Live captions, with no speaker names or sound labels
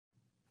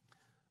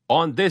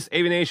On this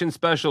AVNation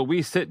special,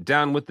 we sit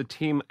down with the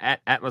team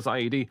at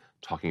AtlasIED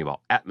talking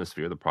about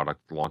Atmosphere, the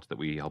product launch that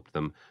we helped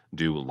them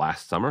do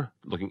last summer,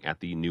 looking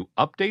at the new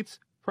updates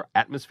for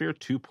Atmosphere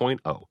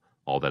 2.0.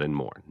 All that and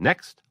more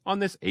next on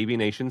this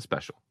AVNation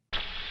special.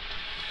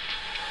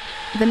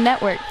 The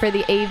network for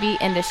the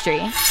AV industry.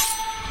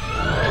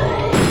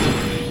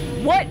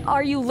 What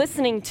are you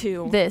listening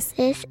to? This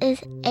is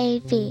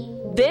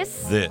AV.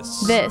 This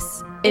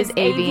is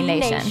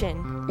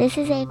AVNation. This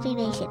is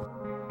AVNation.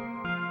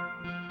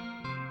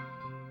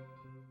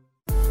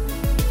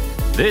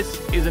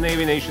 This is an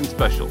AVNation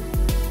special,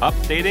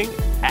 updating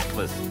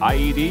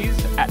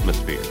AtlasIED's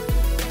Atmosphere.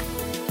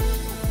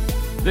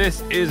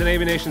 This is an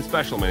AVNation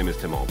special. My name is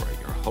Tim Albright,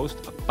 your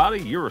host. About a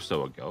year or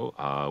so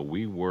ago,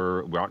 we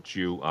brought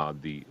you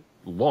the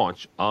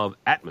launch of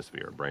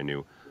Atmosphere, a brand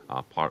new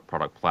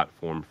product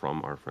platform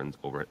from our friends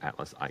over at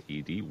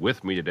AtlasIED.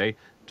 With me today to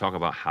talk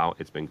about how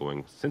it's been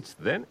going since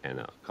then and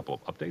a couple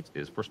of updates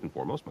is first and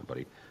foremost my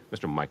buddy,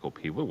 Mr. Michael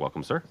Peebler.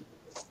 Welcome, sir.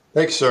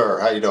 Thanks,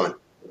 sir. How you doing?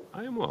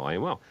 I am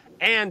well.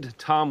 And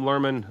Tom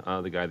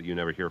Lerman, the guy that you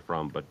never hear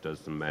from but does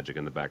some magic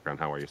in the background.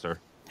 How are you, sir?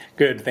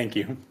 Good, thank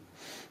you.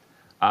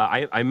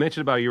 I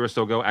mentioned about a year or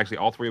so ago, actually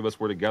all three of us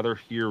were together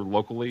here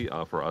locally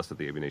for us at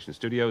the AVNation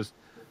Studios.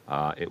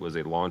 It was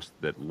a launch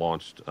that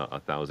launched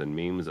 1,000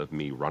 memes of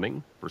me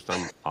running for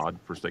some odd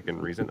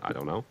forsaken reason. I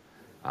don't know.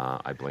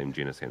 I blame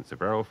Gina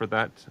Sansevero for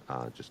that,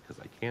 just because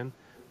I can.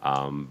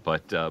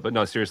 But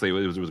no, seriously,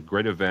 it was a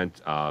great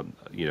event. Not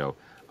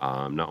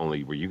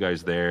only were you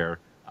guys there,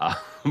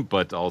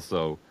 but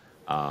also,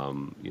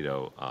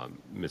 Mr.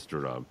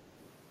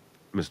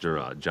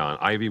 John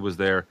Ivey was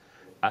there.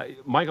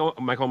 Michael,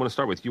 I'm going to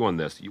start with you on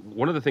this.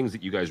 One of the things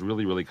that you guys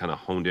really kind of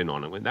honed in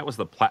on, and that was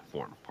the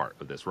platform part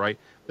of this, right?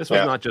 This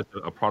was not just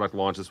a product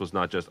launch. This was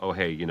not just,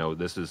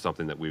 this is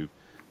something that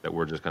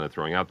we're just kind of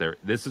throwing out there.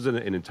 This is an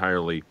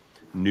entirely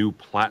new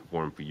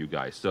platform for you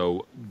guys.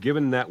 So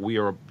given that we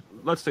are,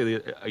 let's say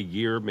a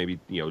year, maybe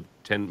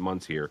 10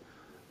 months here,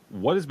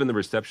 what has been the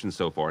reception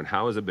so far, and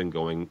how has it been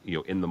going,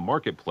 in the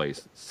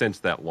marketplace since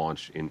that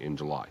launch in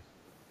July?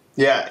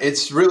 Yeah,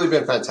 it's really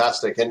been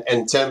fantastic.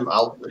 And Tim,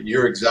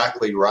 you're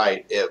exactly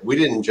right. We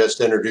didn't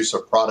just introduce a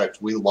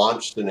product. We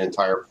launched an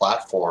entire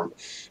platform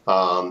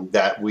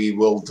that we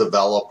will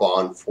develop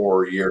on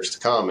for years to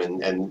come.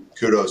 And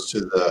kudos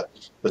to the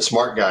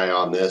smart guy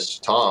on this,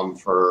 Tom,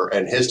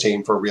 and his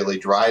team for really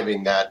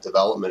driving that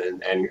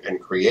development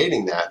and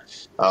creating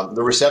that.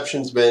 The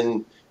reception's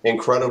been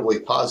incredibly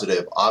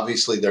positive.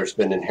 Obviously, there's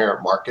been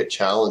inherent market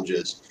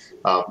challenges,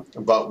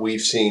 but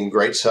we've seen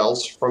great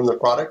sales from the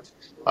product.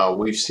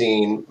 We've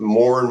seen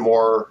more and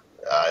more,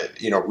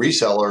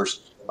 resellers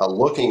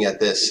looking at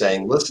this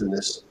saying, listen,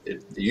 the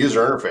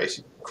user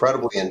interface,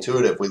 incredibly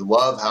intuitive. We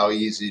love how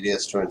easy it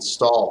is to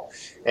install.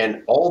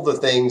 And all the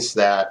things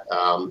that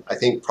I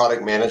think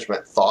product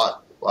management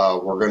thought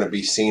were going to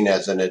be seen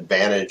as an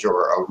advantage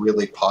or a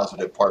really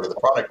positive part of the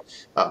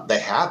product, they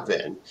have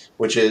been,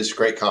 which is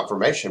great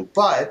confirmation.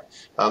 But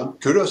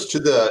kudos to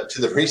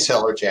the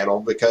reseller channel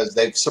because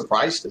they've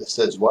surprised us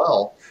as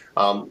well.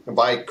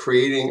 By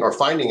creating or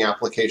finding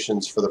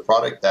applications for the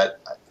product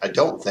that I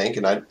don't think,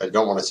 and I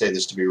don't want to say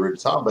this to be rude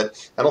to Tom,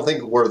 but I don't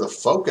think were the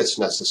focus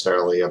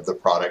necessarily of the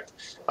product.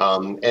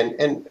 And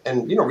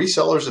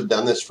resellers have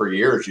done this for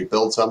years. You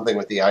build something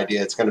with the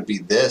idea it's going to be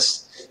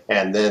this,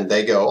 and then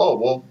they go, oh,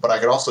 well, but I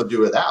could also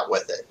do that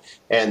with it.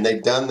 And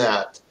they've done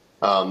that.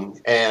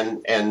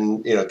 Again,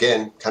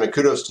 kind of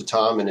kudos to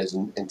Tom and his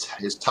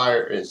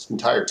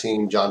entire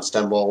team, John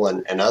Stemble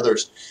and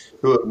others,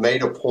 who have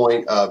made a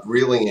point of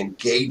really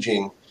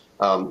engaging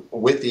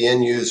with the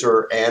end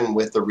user and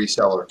with the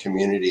reseller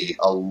community.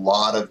 A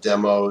lot of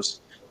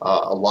demos,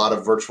 a lot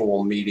of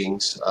virtual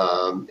meetings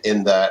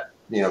in that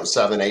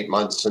 7-8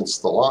 months since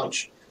the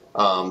launch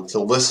to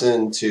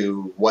listen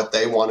to what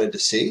they wanted to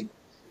see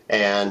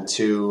and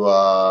to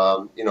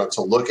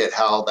look at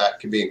how that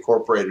can be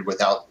incorporated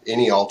without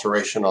any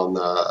alteration on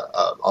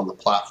the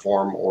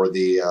platform or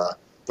the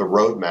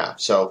roadmap.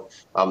 So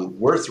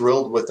we're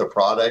thrilled with the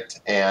product,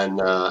 and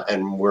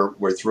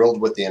we're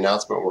thrilled with the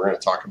announcement we're going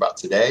to talk about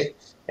today.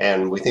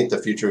 And we think the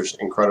future is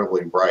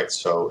incredibly bright.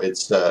 So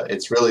it's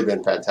really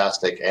been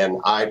fantastic. And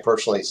I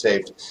personally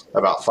saved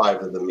about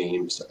 5 of the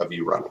memes of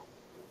you running.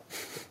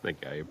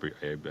 Thank you.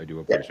 I do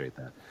appreciate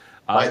that.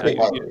 I think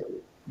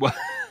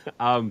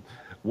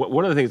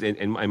one of the things,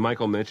 and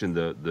Michael mentioned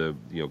the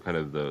kind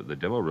of the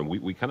demo room.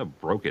 We kind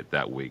of broke it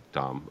that week,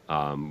 Tom,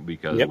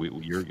 because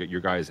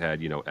your guys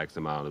had X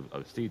amount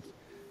of seats.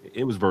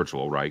 It was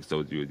virtual, right?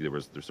 So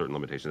there's certain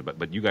limitations,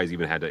 but you guys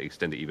even had to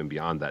extend it even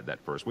beyond that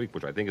first week,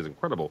 which I think is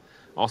incredible.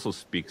 Also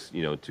speaks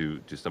to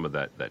some of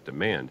that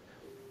demand.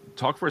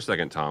 Talk for a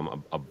second,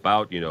 Tom,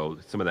 about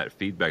some of that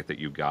feedback that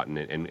you've gotten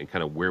and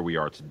kind of where we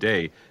are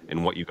today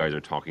and what you guys are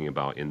talking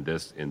about in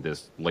this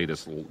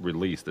latest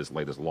release, this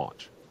latest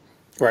launch.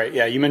 Right.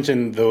 Yeah. You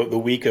mentioned the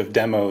week of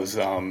demos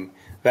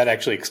that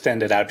actually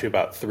extended out to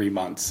about 3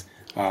 months.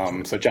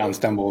 So John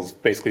Stemble's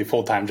basically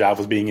full-time job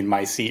was being in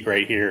my seat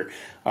right here,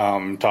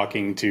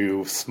 talking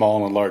to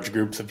small and large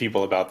groups of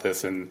people about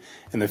this, and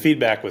the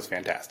feedback was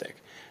fantastic.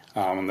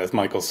 As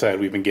Michael said,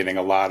 we've been getting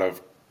a lot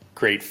of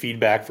great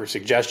feedback for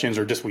suggestions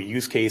or just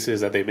use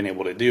cases that they've been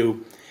able to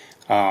do.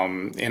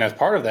 And as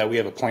part of that, we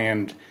have a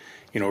planned,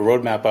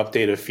 roadmap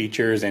update of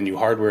features and new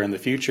hardware in the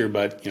future.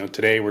 But,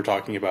 today we're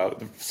talking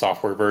about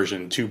software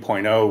version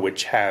 2.0,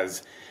 which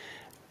has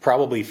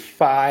probably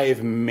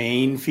 5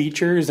 main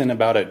features and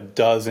about a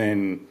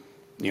dozen,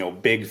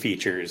 big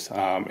features.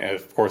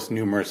 Of course,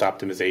 numerous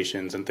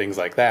optimizations and things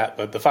like that.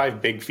 But the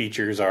 5 big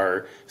features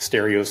are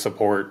stereo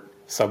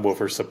support,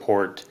 subwoofer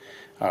support,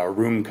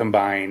 room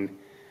combine,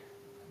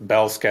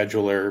 bell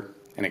scheduler,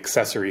 and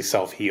accessory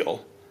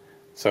self-heal.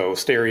 So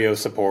stereo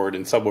support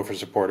and subwoofer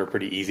support are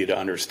pretty easy to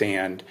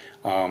understand.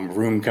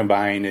 Room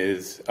combine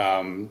is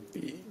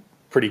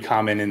pretty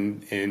common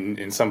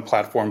in some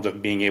platforms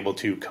of being able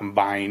to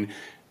combine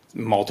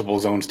multiple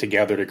zones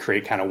together to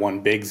create kind of one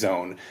big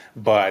zone.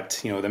 But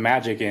the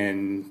magic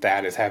in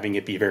that is having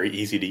it be very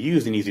easy to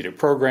use and easy to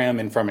program,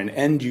 and from an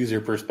end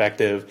user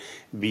perspective,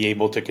 be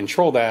able to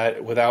control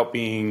that without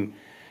being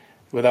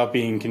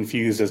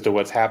confused as to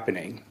what's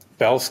happening.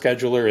 Bell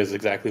scheduler is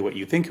exactly what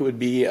you think it would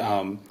be.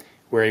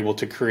 We're able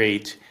to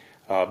create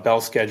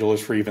bell schedulers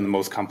for even the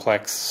most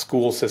complex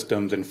school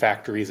systems and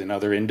factories and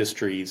other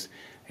industries.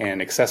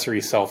 And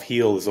accessory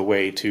self-heal is a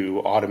way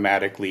to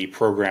automatically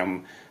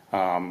program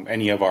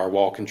any of our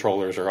wall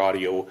controllers or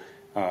audio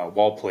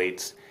wall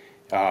plates.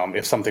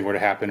 If something were to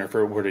happen or if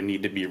it were to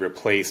need to be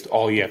replaced,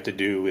 all you have to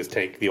do is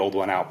take the old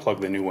one out,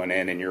 plug the new one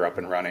in, and you're up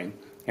and running.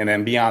 And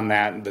then beyond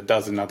that, the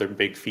dozen other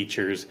big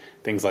features,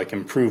 things like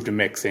improved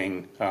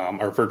mixing,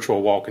 our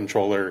virtual wall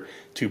controller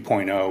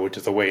 2.0, which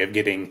is a way of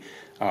getting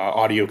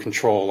audio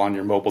control on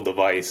your mobile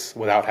device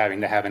without having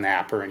to have an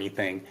app or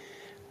anything,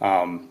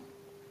 and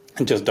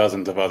just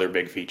dozens of other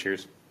big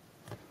features.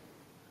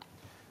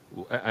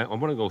 I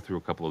want to go through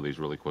a couple of these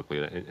really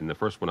quickly. And the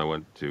first one I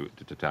want to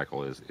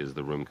tackle is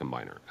the room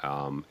combiner.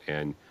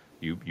 And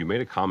you made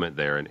a comment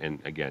there, and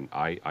again,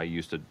 I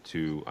used to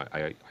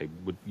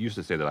used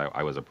to say that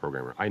I was a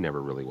programmer. I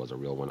never really was a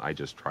real one. I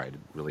just tried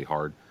really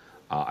hard.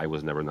 I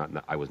was never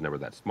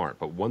that smart.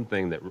 But one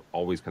thing that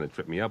always kind of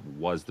tripped me up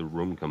was the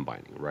room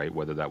combining, right?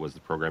 Whether that was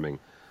the programming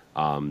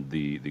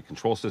the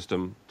control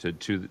system to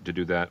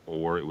do that,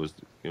 or it was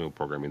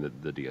programming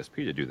the DSP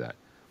to do that.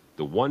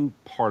 The one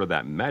part of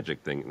that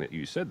magic thing that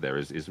you said there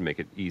is make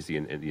it easy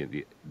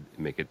and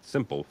make it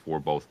simple for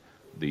both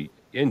the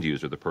end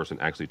user, the person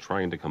actually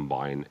trying to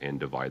combine and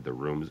divide the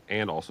rooms,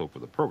 and also for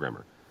the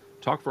programmer.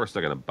 Talk for a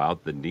second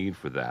about the need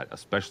for that,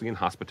 especially in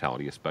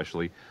hospitality,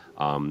 especially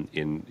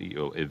in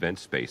event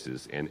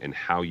spaces, and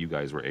how you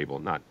guys were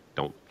able,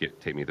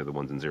 take me through the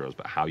ones and zeros,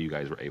 but how you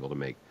guys were able to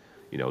make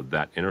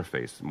that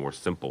interface more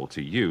simple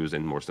to use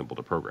and more simple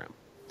to program.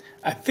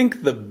 I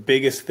think the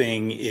biggest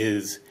thing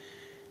is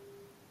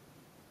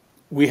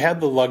we had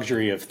the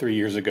luxury of 3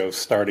 years ago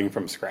starting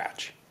from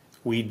scratch.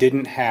 We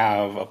didn't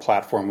have a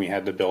platform we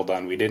had to build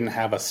on. We didn't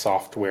have a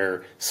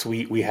software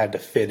suite we had to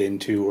fit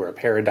into or a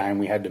paradigm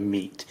we had to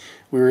meet.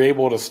 We were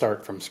able to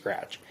start from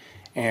scratch.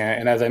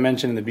 And as I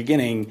mentioned in the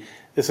beginning,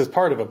 this is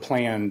part of a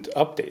planned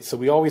update. So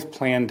we always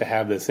planned to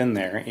have this in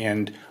there.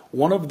 And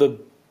one of the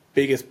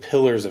biggest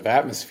pillars of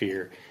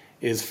Atmosphere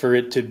is for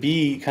it to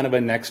be kind of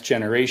a next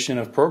generation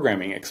of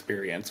programming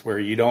experience where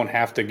you don't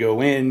have to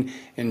go in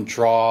and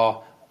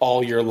draw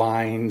all your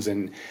lines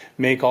and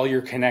make all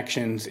your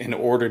connections in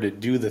order to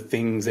do the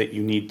things that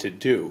you need to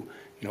do.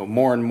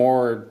 More and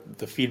more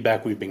the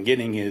feedback we've been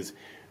getting is,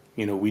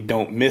 we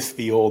don't miss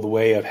the old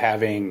way of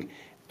having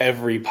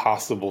every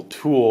possible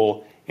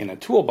tool in a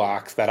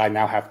toolbox that I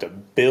now have to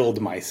build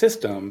my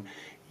system.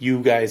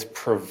 You guys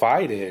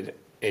provided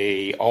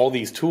all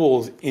these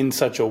tools in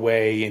such a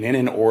way and in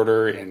an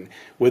order and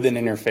with an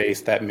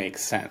interface that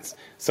makes sense.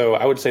 So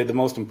I would say the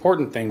most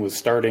important thing was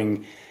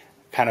starting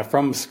kind of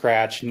from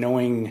scratch,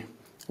 knowing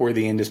where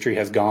the industry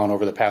has gone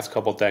over the past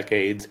couple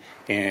decades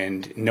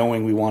and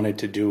knowing we wanted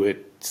to do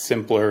it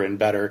simpler and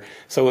better.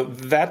 So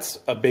that's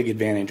a big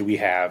advantage we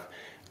have,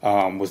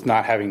 was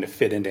not having to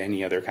fit into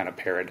any other kind of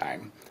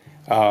paradigm.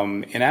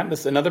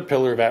 Another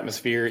pillar of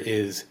Atmosphere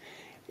is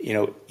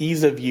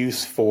ease of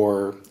use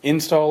for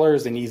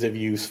installers and ease of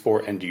use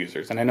for end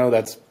users. And I know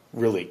that's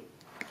really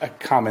a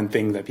common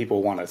thing that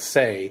people want to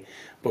say,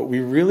 but we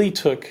really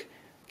took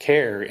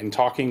care in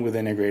talking with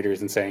integrators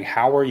and saying,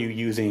 how are you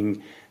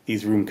using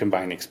these room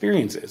combined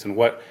experiences? And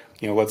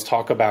let's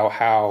talk about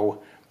how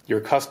your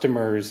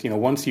customers,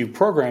 once you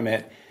program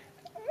it,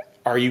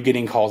 are you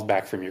getting calls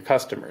back from your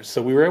customers?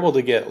 So we were able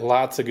to get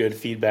lots of good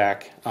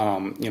feedback.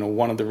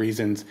 One of the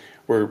reasons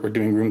we're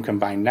doing room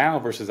combined now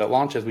versus at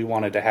launch is we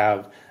wanted to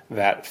have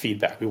that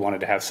feedback. We wanted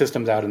to have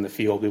systems out in the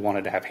field. We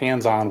wanted to have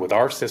hands-on with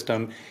our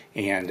system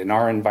and in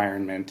our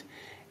environment.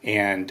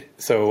 And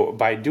so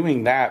by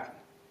doing that,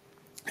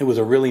 it was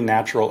a really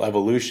natural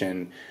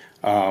evolution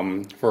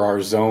for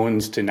our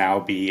zones to now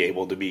be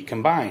able to be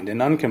combined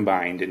and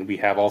uncombined. And we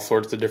have all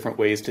sorts of different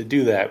ways to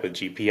do that with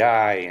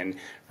GPI and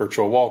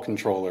virtual wall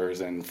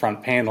controllers and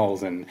front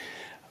panels and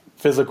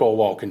physical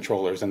wall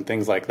controllers and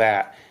things like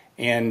that.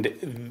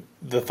 And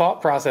the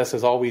thought process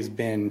has always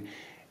been,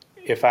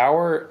 if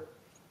our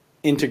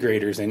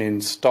integrators and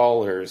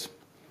installers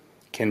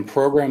can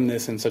program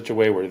this in such a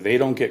way where they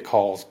don't get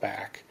calls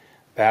back,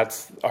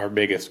 that's our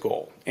biggest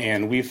goal.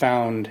 And we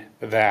found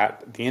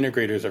that the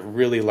integrators have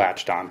really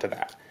latched onto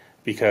that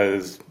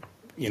because,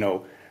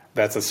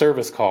 that's a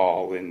service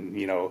call and,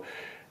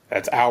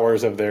 that's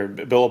hours of their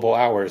billable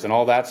hours and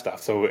all that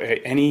stuff. So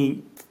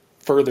any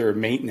further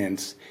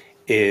maintenance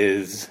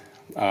is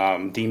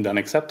deemed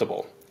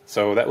unacceptable.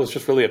 So that was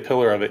just really a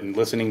pillar of it, and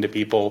listening to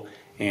people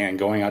and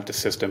going out to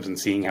systems and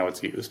seeing how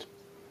it's used.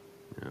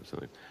 Yeah,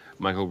 absolutely.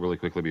 Michael, really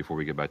quickly before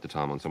we get back to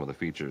Tom on some of the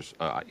features,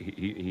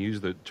 he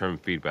used the term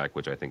feedback,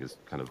 which I think is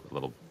kind of a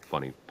little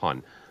funny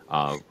pun,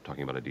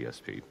 talking about a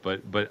DSP.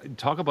 But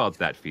talk about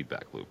that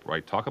feedback loop,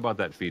 right? Talk about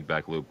that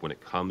feedback loop when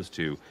it comes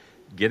to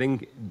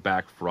getting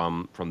back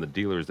from the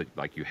dealers that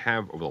like you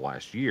have over the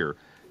last year,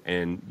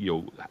 and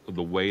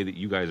the way that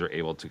you guys are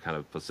able to kind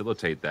of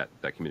facilitate that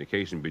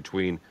communication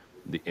between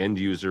the end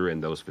user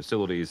and those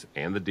facilities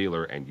and the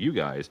dealer and you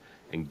guys,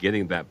 and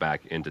getting that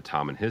back into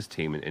Tom and his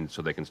team, and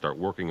so they can start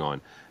working on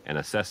and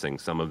assessing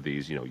some of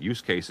these use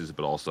cases,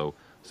 but also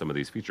some of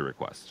these feature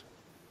requests.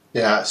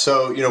 Yeah,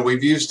 so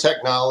we've used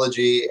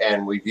technology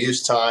and we've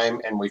used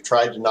time, and we've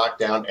tried to knock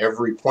down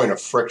every point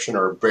of friction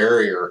or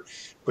barrier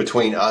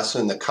between us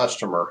and the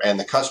customer. And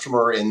the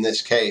customer in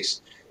this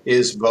case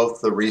is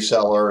both the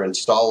reseller,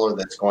 installer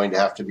that's going to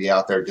have to be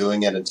out there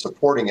doing it and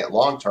supporting it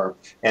long term,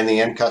 and the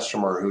end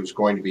customer who's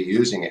going to be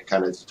using it,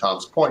 kind of to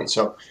Tom's point.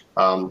 So,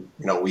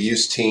 we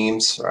use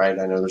Teams, right?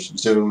 I know there's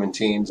Zoom and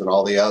Teams and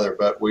all the other,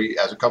 but we,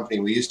 as a company,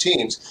 we use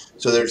Teams.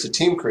 So there's a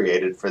team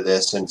created for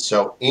this. And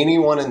so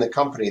anyone in the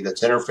company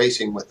that's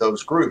interfacing with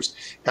those groups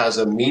has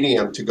a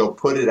medium to go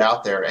put it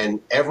out there.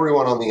 And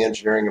everyone on the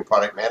engineering and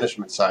product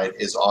management side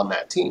is on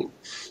that team.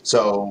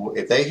 So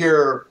if they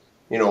hear,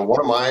 one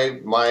of my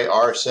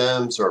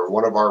RSMs or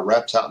one of our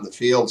reps out in the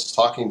field is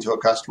talking to a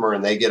customer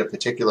and they get a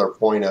particular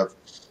point of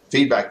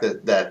feedback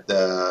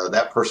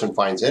that person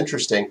finds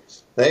interesting,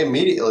 they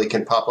immediately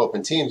can pop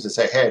open Teams and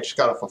say, hey, I just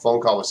got off a phone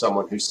call with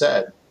someone who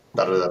said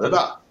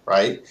da-da-da-da-da,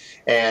 right?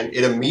 And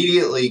it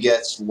immediately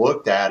gets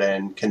looked at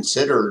and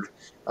considered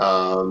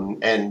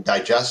and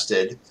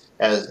digested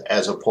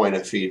as a point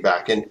of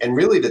feedback. And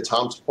really, to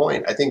Tom's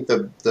point, I think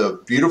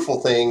the beautiful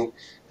thing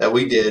that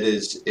we did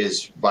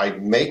is by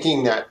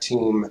making that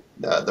team,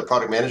 the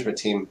product management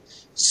team,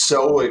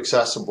 so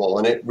accessible.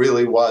 And it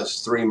really was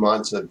 3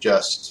 months of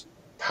just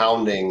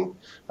pounding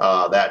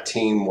that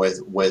team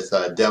with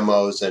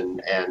demos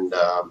and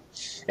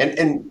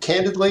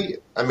candidly,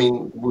 I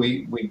mean,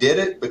 we did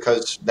it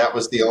because that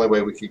was the only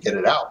way we could get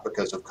it out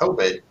because of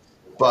COVID.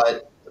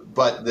 But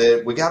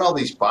we got all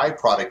these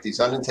byproduct, these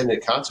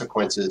unintended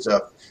consequences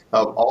of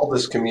all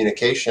this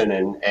communication,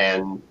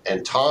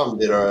 and Tom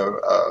did a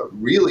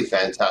really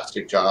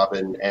fantastic job,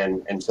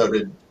 and so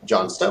did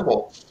John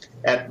Stemple,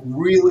 at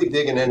really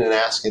digging in and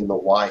asking the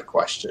why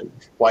question.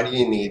 Why do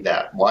you need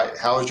that? Why?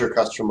 How is your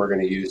customer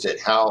going to use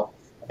it? How?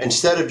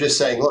 Instead of just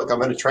saying, look, I'm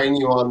going to train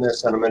you on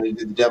this and I'm going to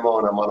do the demo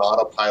and I'm on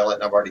autopilot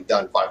and I've already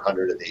done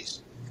 500 of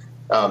these.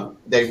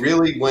 They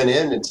really went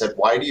in and said,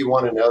 why do you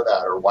want to know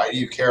that? Or why do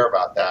you care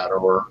about that?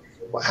 Or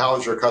how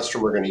is your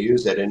customer going to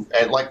use it? And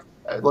like,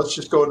 let's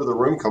just go to the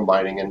room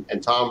combining.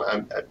 And Tom,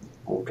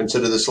 we'll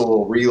consider this a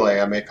little relay.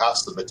 I may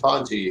pass the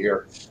baton to you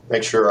here,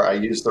 make sure I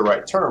use the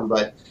right term.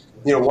 But,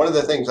 one of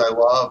the things I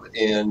love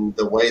in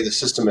the way the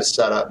system is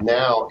set up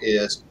now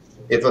is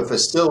if a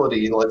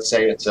facility, let's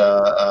say it's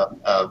a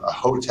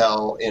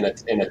hotel in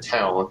a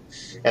town,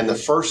 and the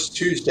first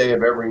Tuesday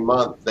of every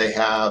month they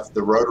have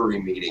the Rotary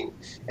meeting,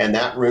 and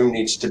that room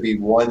needs to be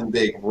one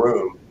big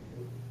room,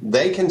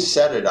 they can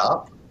set it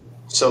up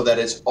so that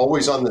it's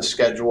always on the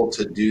schedule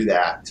to do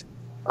that.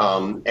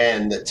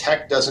 And the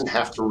tech doesn't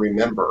have to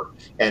remember.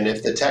 And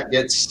if the tech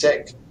gets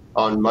sick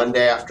on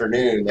Monday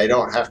afternoon, they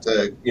don't have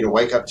to,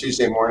 wake up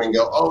Tuesday morning and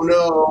go, oh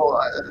no,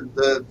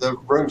 the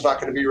room's not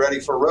going to be ready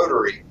for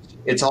Rotary.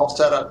 It's all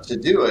set up to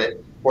do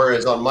it.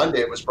 Whereas on Monday,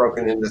 it was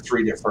broken into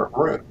 3 different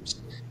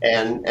rooms.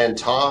 And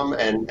Tom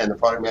and the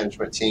product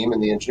management team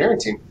and the engineering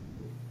team,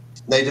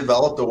 they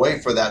developed a way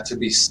for that to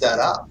be set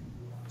up.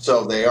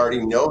 So they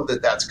already know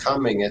that that's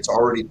coming. It's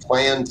already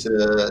planned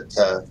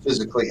to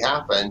physically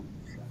happen.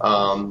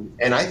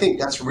 And I think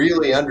that's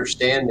really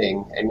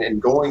understanding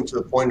and going to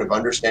the point of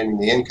understanding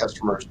the end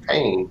customer's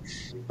pain,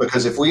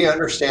 because if we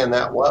understand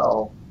that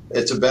well,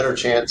 it's a better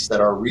chance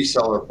that our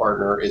reseller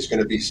partner is going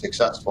to be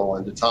successful.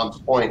 And to Tom's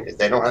point, if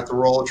they don't have to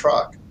roll a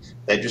truck,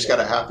 they just got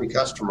a happy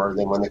customer,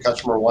 then when the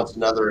customer wants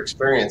another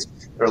experience,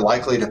 they're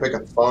likely to pick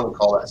up the phone and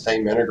call that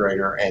same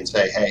integrator and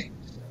say, hey,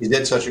 you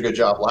did such a good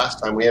job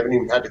last time. We haven't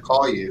even had to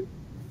call you.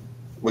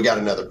 We got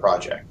another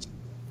project.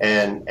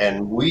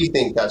 And we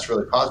think that's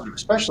really positive,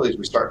 especially as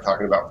we start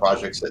talking about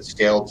projects that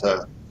scale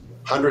to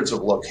hundreds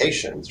of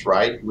locations,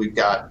 right? We've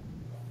got,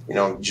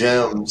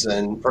 gyms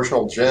and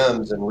personal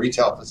gyms and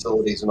retail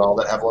facilities and all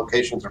that have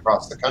locations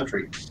across the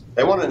country.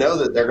 They want to know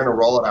that they're going to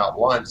roll it out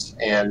once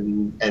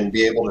and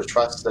be able to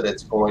trust that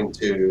it's going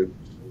to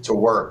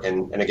work.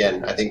 And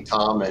again, I think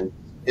Tom and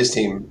his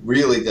team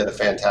really did a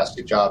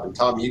fantastic job. And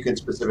Tom, you can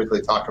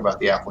specifically talk about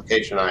the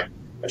application I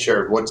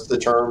shared. What's the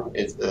term?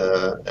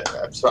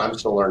 I'm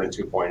still learning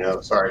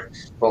 2.0, sorry.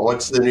 But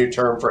what's the new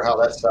term for how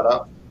that's set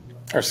up?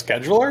 Our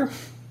scheduler?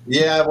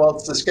 Yeah, well,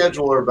 it's the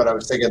scheduler, but I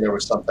was thinking there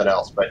was something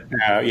else. But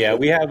yeah,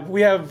 we have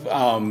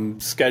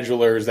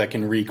schedulers that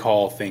can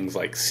recall things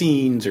like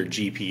scenes or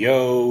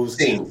GPOs,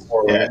 scenes,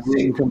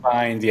 scene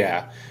combined,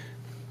 yeah.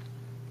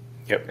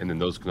 Yep. And then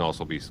those can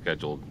also be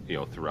scheduled,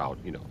 throughout,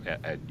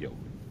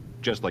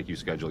 just like you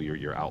schedule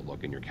your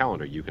Outlook and your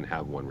calendar, you can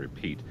have one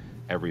repeat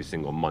every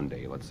single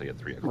Monday, let's say at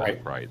 3 o'clock,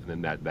 right?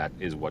 And then that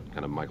is what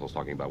kind of Michael's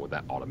talking about with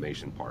that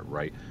automation part,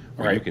 right?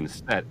 Where you can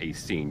set a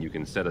scene, you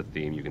can set a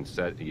theme, you can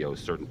set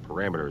certain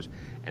parameters,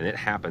 and it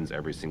happens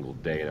every single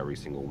day and every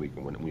single week,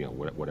 and when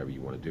whatever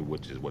you want to do,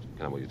 which is what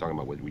you're talking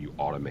about, where you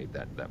automate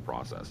that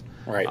process,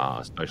 right?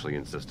 Especially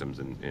in systems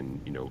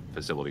and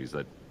facilities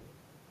that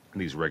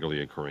these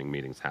regularly occurring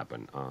meetings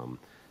happen.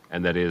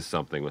 And that is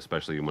something,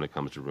 especially when it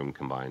comes to room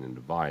combine and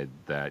divide,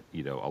 that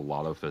a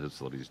lot of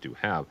facilities do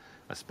have,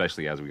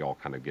 especially as we all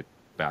kind of get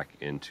back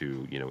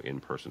into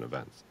in-person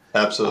events.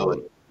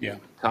 Absolutely. Yeah.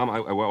 Tom, I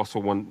also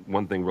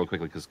one thing real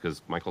quickly,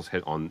 because Michael's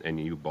hit on, and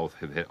you both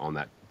have hit on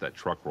that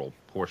truck roll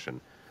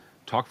portion.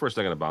 Talk for a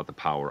second about the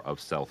power of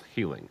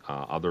self-healing.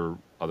 Other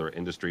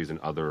industries and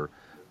other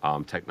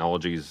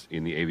technologies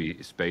in the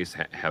AV space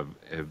have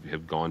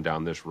gone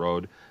down this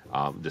road.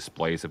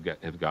 Displays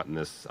have gotten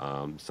this.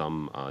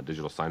 Some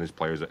digital signage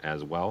players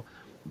as well.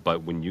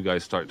 But when you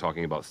guys start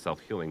talking about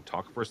self-healing,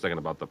 talk for a second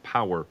about the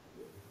power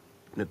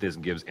that this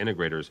gives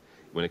integrators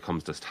when it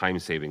comes to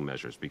time-saving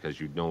measures, because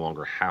you no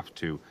longer have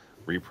to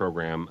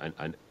reprogram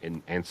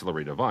an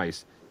ancillary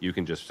device. You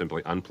can just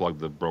simply unplug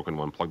the broken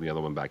one, plug the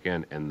other one back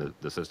in, and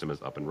the system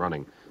is up and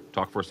running.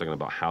 Talk for a second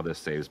about how this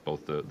saves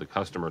both the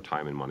customer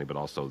time and money, but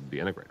also the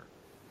integrator.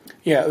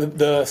 Yeah,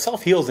 the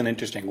self-heal is an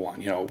interesting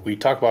one. We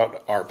talk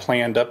about our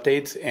planned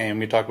updates, and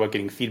we talk about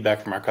getting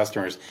feedback from our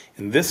customers.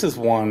 And this is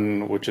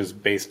one which is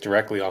based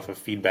directly off of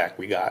feedback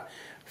we got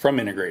from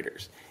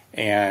integrators.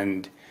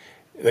 And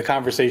the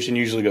conversation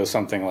usually goes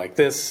something like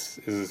this: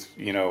 is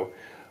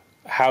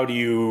how do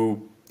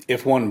you,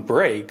 if one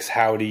breaks,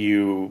 how do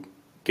you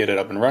get it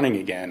up and running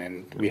again?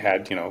 And we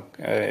had,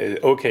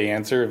 okay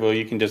answer. Well,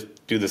 you can just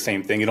do the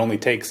same thing. It only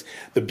takes,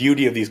 the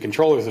beauty of these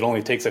controllers, it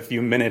only takes a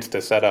few minutes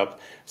to set up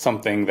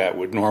something that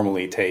would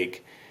normally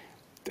take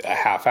a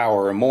half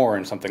hour or more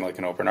in something like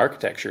an open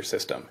architecture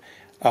system.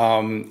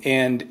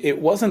 And it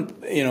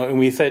wasn't, and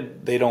we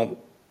said we don't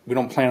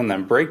plan on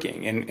them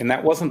breaking. And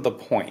that wasn't the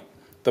point.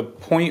 The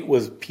point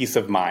was peace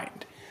of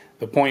mind.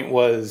 The point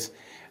was,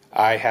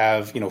 I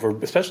have,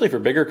 especially for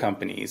bigger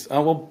companies,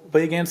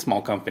 big and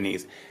small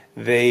companies,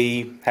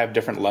 they have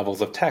different levels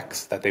of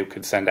techs that they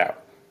could send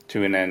out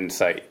to an end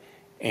site.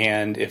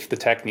 And if the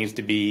tech needs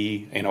to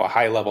be, a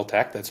high level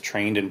tech that's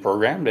trained and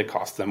programmed, it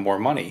costs them more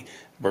money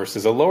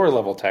versus a lower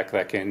level tech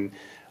that can,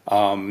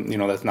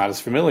 that's not as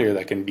familiar,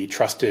 that can be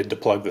trusted to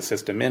plug the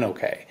system in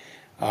okay.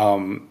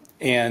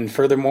 And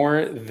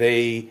furthermore,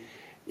 they,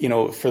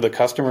 for the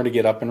customer to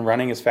get up and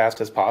running as fast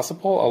as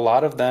possible, a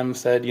lot of them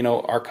said,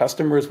 our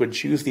customers would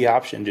choose the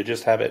option to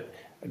just have it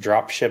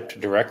drop shipped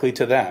directly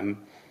to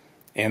them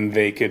and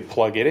they could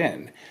plug it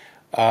in.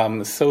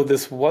 So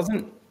this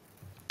wasn't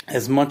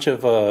as much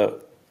of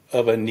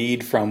a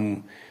need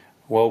from,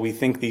 we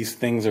think these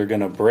things are going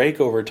to break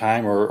over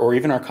time, or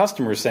even our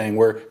customers saying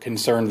we're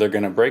concerned they're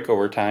going to break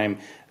over time.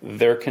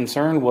 Their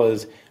concern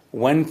was,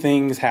 when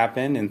things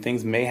happen, and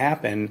things may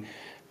happen,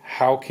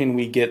 how can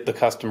we get the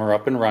customer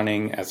up and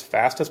running as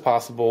fast as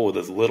possible with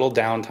as little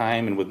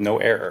downtime and with no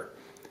error?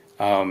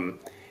 And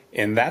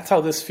that's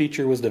how this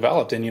feature was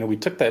developed. And, we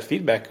took that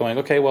feedback going,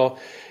 okay, well,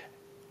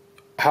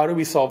 how do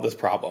we solve this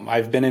problem?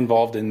 I've been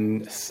involved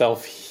in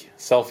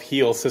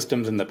self-heal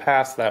systems in the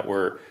past that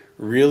were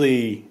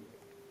really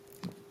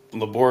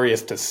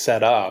laborious to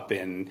set up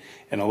and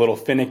a little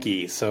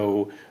finicky.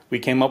 So we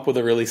came up with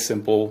a really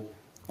simple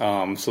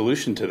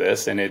solution to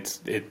this, and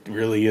it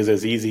really is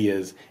as easy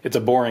as, it's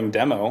a boring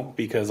demo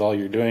because all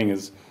you're doing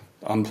is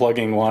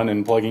unplugging one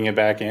and plugging it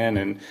back in,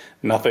 and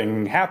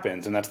nothing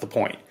happens, and that's the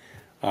point.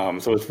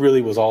 So it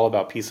really was all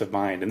about peace of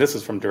mind, and this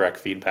is from direct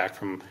feedback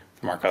from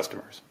our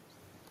customers.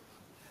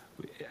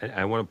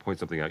 I want to point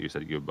something out. You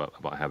said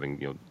about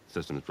having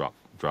systems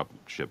drop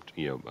shipped.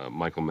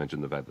 Michael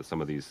mentioned the fact that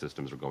some of these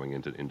systems are going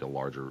into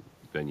larger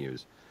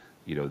venues.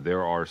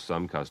 There are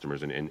some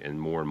customers and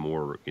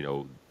more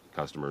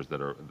customers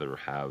that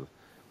have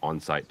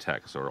on-site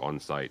techs or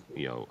on-site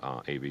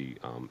AV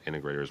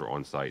integrators or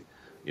on-site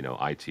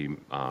IT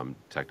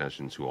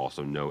technicians who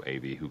also know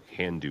AV, who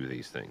can do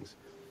these things.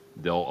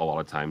 A lot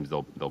of times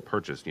they'll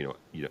purchase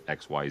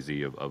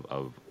XYZ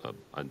of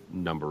a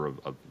number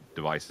of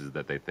devices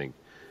that they think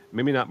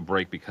maybe not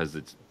break because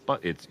it's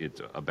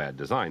a bad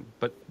design,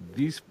 but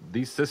these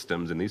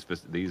systems and these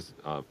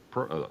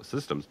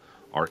systems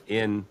are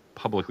in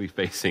publicly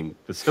facing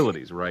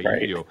facilities, right?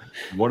 Right.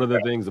 One of the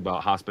things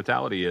about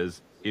hospitality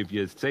is if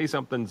you say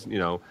something's,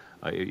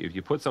 if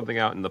you put something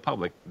out in the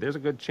public, there's a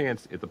good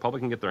chance if the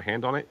public can get their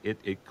hand on it,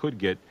 it could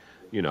get,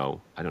 I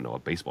don't know, a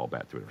baseball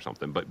bat through it or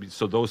something. But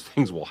so those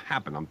things will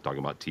happen. I'm talking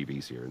about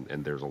TVs here,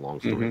 and there's a long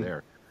story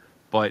there.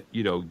 But,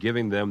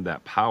 giving them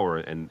that power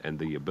and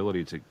the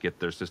ability to get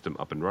their system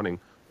up and running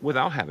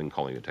without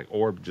calling a tech,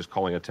 or just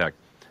calling a tech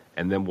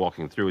and then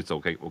walking through, it's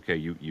okay,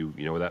 you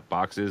know where that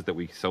box is that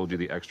we sold you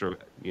the extra,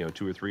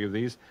 2 or 3 of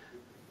these,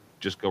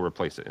 just go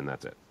replace it, and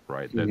that's it,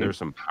 right? There's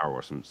some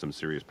power, some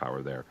serious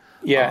power there.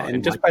 Yeah,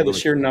 and just by the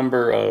sheer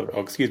number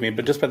of,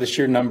 just by the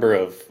sheer number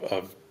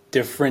of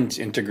different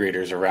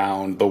integrators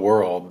around the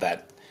world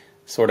that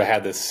sort of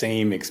had the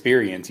same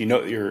experience,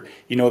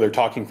 they're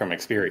talking from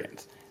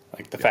experience.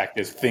 Like the fact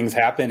is, things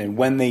happen, and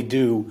when they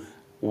do,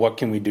 what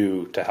can we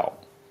do to help?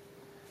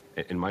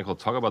 And Michael,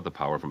 talk about the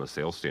power from a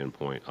sales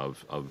standpoint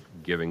of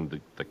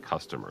giving the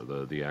customer,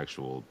 the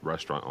actual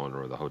restaurant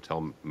owner or the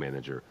hotel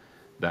manager,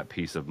 that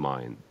peace of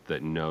mind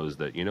that knows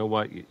that, you know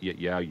what,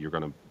 yeah, you're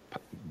going to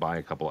buy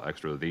a couple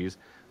extra of these,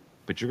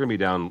 but you're going to be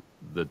down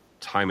the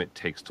time it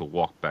takes to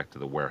walk back to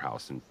the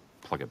warehouse and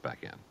plug it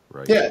back in,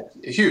 right? Yeah,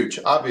 huge,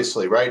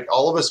 obviously, right?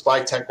 All of us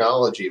buy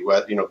technology,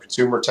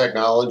 consumer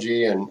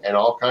technology and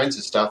all kinds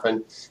of stuff,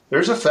 and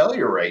there's a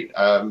failure rate.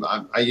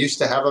 I used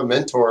to have a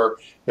mentor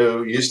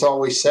who used to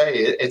always say,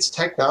 it's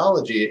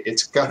technology,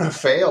 it's going to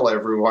fail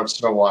every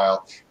once in a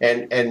while,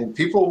 and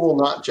people will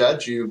not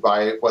judge you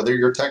by whether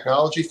your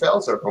technology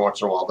fails every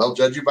once in a while. They'll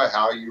judge you by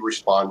how you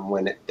respond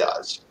when it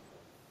does,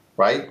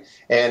 right?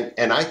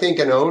 And I think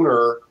an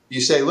owner, you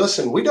say,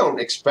 listen, we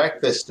don't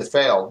expect this to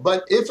fail,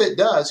 but if it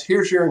does,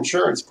 here's your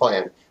insurance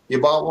plan.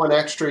 You bought one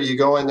extra, you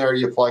go in there,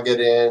 you plug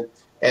it in,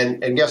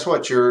 and guess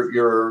what?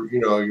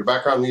 Your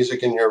background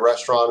music in your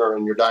restaurant or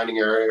in your dining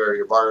area or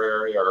your bar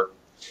area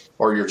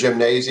or your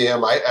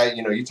gymnasium.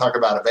 You talk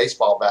about a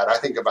baseball bat. I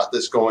think about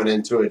this going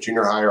into a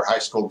junior high or high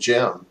school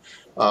gym,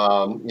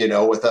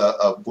 with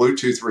a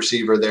Bluetooth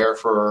receiver there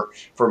for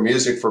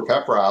music for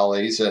pep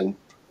rallies, and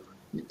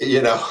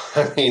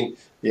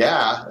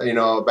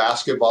a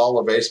basketball,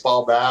 a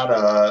baseball bat,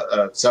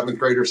 a seventh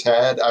grader's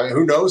head. I mean,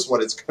 who knows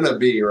what it's going to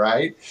be,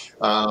 right?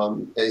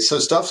 So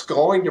stuff's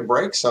going to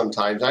break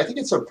sometimes. I think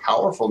it's a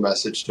powerful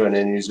message to an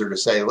end user to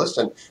say,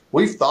 listen,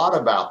 we've thought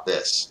about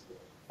this,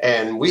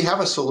 and we have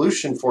a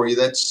solution for you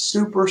that's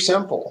super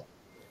simple.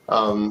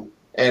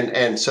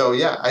 And so,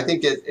 yeah, I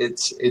think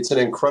it's an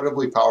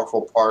incredibly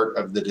powerful part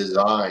of the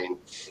design.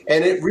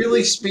 And it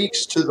really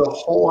speaks to the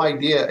whole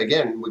idea.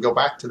 Again, we go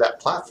back to that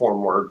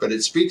platform word, but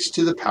it speaks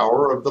to the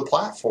power of the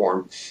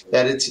platform,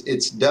 that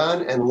it's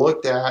done and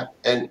looked at.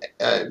 And,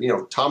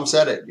 Tom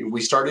said it,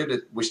 we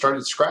started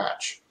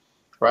scratch,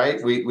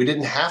 right? We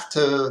didn't have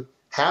to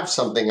have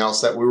something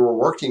else that we were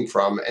working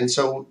from. And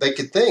so they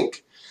could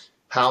think,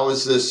 how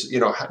is this,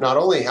 not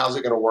only how's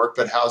it going to work,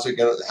 but how's the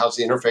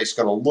interface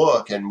going to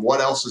look, and what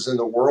else is in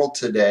the world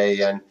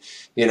today? And,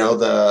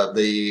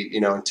 the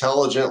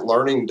intelligent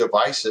learning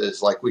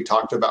devices, like we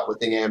talked about with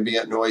the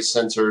ambient noise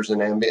sensors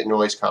and ambient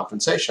noise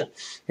compensation,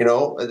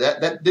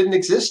 that didn't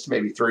exist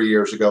maybe 3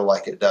 years ago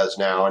like it does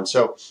now. And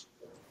so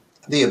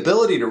the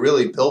ability to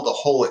really build a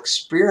whole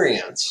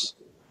experience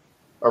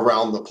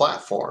around the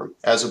platform,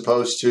 as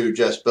opposed to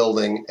just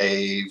building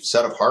a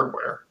set of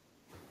hardware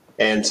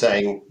and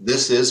saying,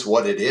 this is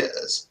what it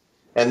is.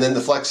 And then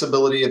the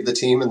flexibility of the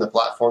team and the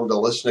platform to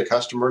listen to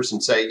customers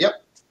and say,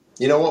 yep,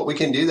 you know what, we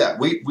can do that.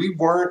 We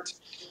weren't,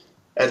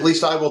 at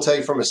least I will tell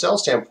you from a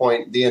sales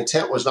standpoint, the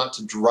intent was not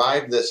to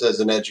drive this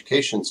as an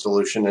education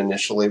solution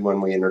initially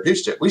when we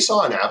introduced it. We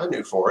saw an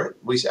avenue for it.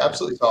 We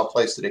absolutely saw a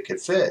place that it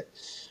could fit.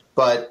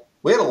 But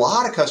we had a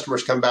lot of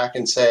customers come back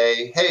and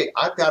say, hey,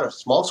 I've got a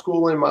small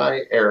school in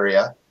my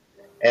area,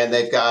 and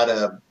they've got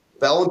a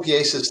Bell and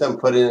PA system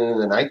put in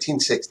the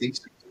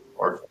 1960s.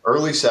 Or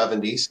early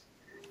 70s,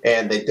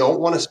 and they don't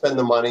want to spend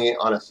the money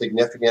on a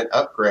significant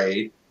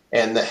upgrade,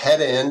 and the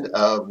head end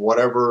of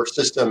whatever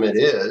system it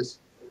is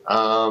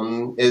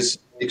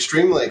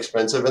extremely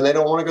expensive, and they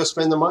don't want to go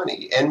spend the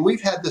money. And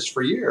we've had this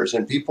for years,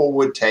 and people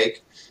would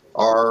take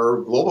our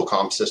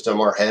GlobalCom system,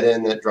 our head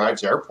end that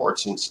drives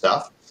airports and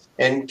stuff,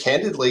 and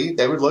candidly,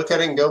 they would look at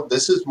it and go,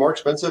 this is more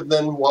expensive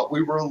than what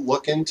we were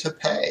looking to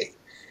pay.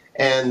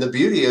 And the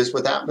beauty is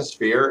with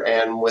Atmosphere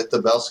and with the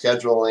Bell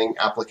scheduling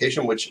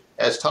application, which,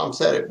 as Tom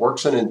said, it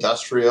works in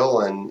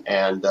industrial and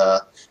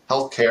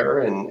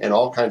healthcare and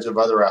all kinds of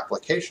other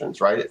applications,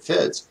 right? It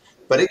fits.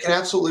 But it can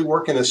absolutely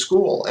work in a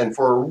school. And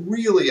for a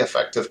really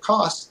effective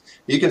cost,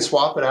 you can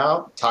swap it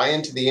out, tie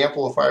into the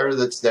amplifier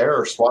that's there,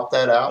 or swap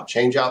that out,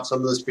 change out some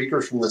of the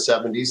speakers from the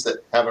 70s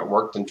that haven't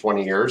worked in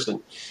 20 years.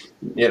 And,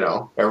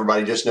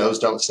 everybody just knows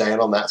don't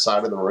stand on that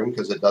side of the room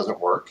because it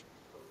doesn't work.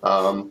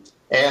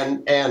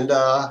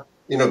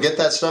 Get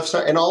that stuff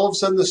started. And all of a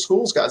sudden the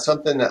school's got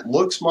something that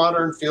looks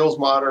modern, feels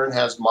modern,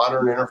 has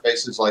modern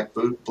interfaces like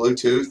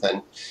Bluetooth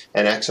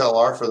and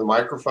XLR for the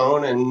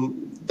microphone.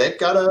 And they've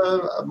got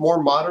a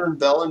more modern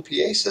Bell and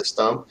PA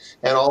system.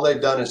 And all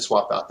they've done is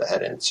swap out the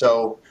head end.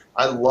 So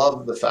I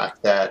love the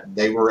fact that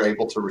they were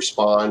able to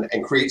respond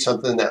and create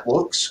something that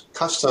looks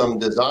custom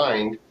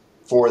designed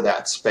for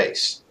that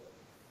space.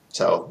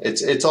 So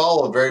it's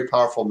all a very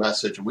powerful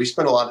message. We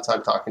spend a lot of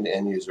time talking to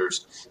end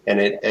users, and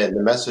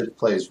the message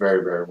plays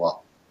very, very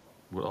well.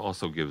 Well, it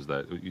also gives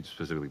that,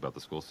 specifically about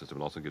the school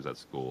system, it also gives that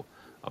school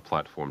a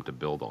platform to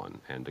build on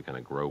and to kind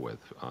of grow with.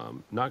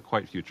 Not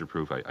quite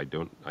future-proof. I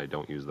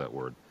don't use that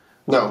word.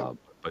 No.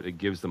 But it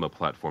gives them a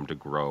platform to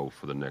grow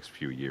for the next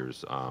few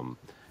years.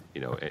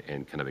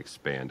 And kind of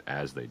expand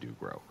as they do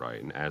grow, right?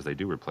 And as they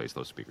do replace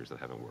those speakers that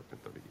haven't worked in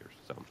 30 years.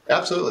 So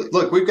absolutely.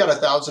 Look, we've got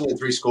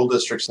 1,003 school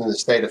districts in the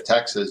state of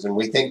Texas, and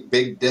we think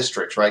big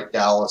districts, right?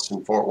 Dallas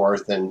and Fort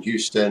Worth and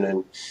Houston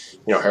and,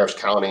 Harris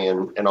County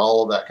and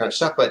all of that kind of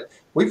stuff. But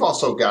we've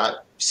also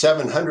got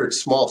 700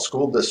 small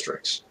school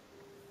districts.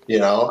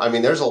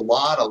 There's a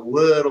lot of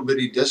little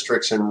bitty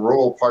districts in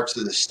rural parts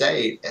of the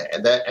state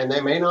and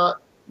they may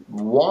not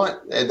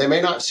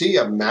see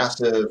a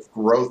massive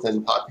growth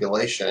in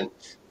population.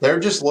 They're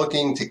just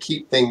looking to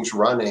keep things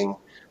running,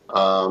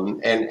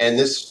 and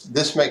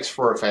this makes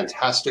for a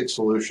fantastic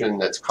solution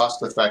that's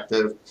cost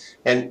effective.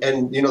 And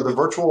the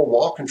virtual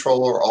wall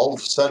controller all of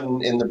a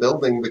sudden in the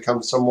building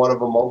becomes somewhat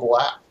of a mobile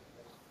app.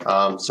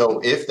 So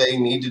if they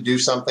need to do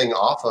something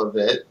off of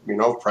it,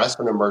 press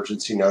an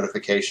emergency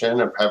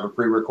notification and have a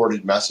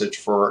pre-recorded message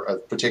for a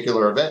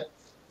particular event,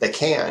 they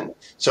can.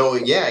 So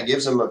yeah, it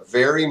gives them a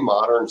very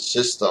modern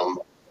system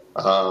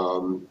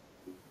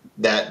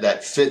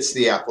that fits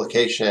the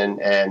application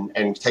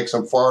and takes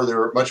them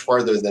much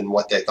farther than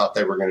what they thought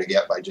they were going to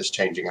get by just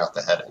changing out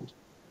the head end.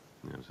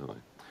 Absolutely.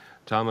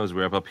 Tom, as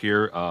we wrap up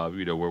here,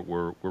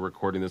 we're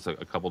recording this a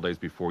couple days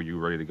before you're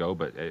ready to go.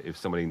 But if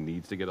somebody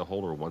needs to get a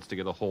hold or wants to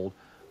get a hold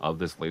of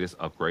this latest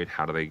upgrade,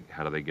 how do they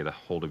get a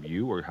hold of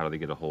you, or how do they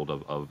get a hold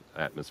of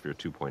Atmosphere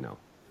 2.0?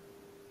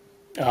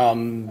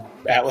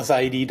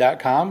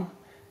 AtlasIED.com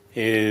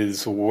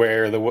is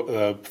where the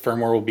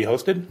firmware will be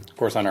hosted, of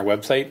course, on our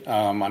website,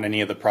 on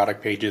any of the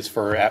product pages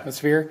for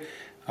Atmosphere,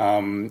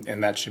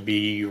 and that should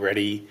be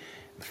ready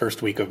the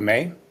first week of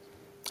May.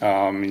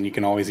 And you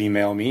can always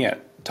email me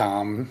at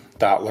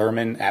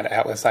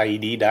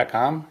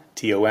tom.lurman@atlasied.com,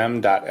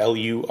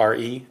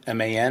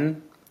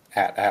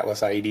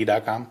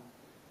 tom.lureman@atlasied.com.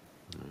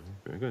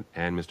 Very good.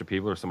 And Mr.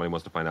 Peebler, if somebody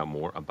wants to find out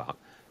more about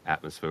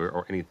Atmosphere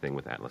or anything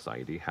with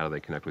AtlasIED, how do they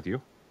connect with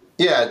you?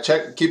 Yeah,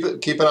 keep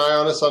an eye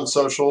on us on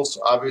socials.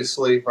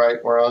 Obviously,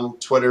 right? We're on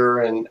Twitter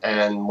and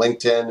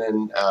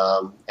LinkedIn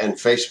and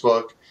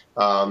Facebook.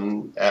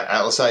 At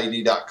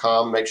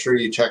AtlasIED.com. Make sure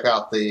you check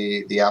out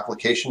the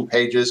application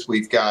pages.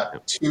 We've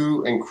got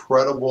 2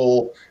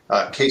 incredible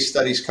case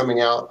studies coming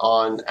out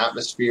on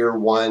Atmosphere.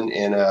 One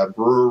in a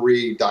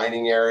brewery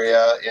dining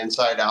area,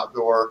 inside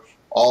outdoor.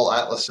 All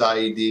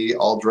AtlasIED,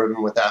 all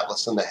driven with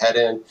Atlas in the head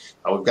end.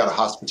 We've got a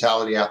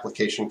hospitality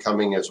application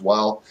coming as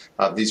well.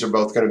 These are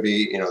both going to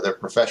be, they're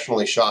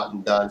professionally shot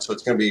and done, so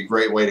it's going to be a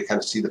great way to kind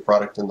of see the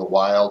product in the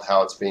wild,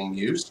 how it's being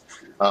used.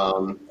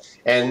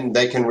 And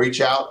they can reach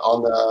out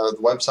on the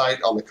website.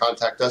 On the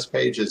Contact Us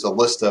page is a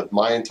list of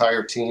my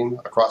entire team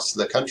across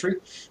the country.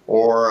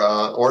 Or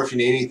if you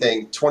need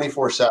anything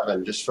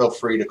 24/7, just feel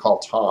free to call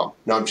Tom.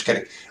 No, I'm just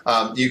kidding.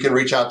 You can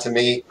reach out to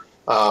me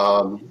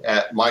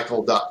at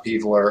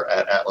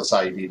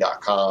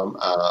michael.peevler@atlasied.com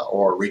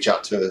or reach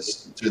out to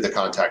us through the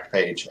contact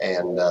page,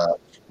 and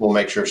we'll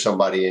make sure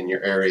somebody in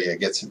your area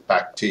gets it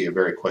back to you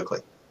very quickly.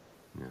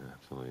 Yeah,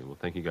 absolutely. Well,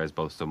 thank you guys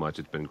both so much.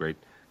 It's been great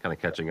kind of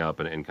catching up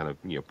and kind of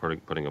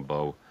putting a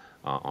bow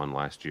on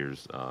last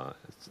year's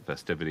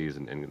festivities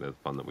and the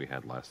fun that we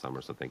had last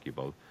summer. So thank you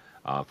both.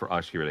 For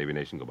us here at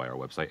AVNation, go by our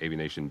website,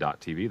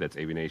 avnation.tv. That's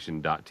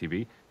avnation.tv.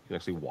 You can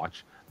actually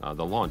watch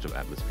the launch of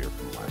Atmosphere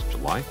from last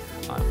July.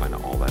 Find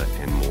out all that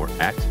and more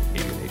at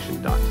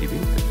avnation.tv.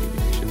 That's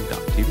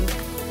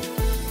avnation.tv.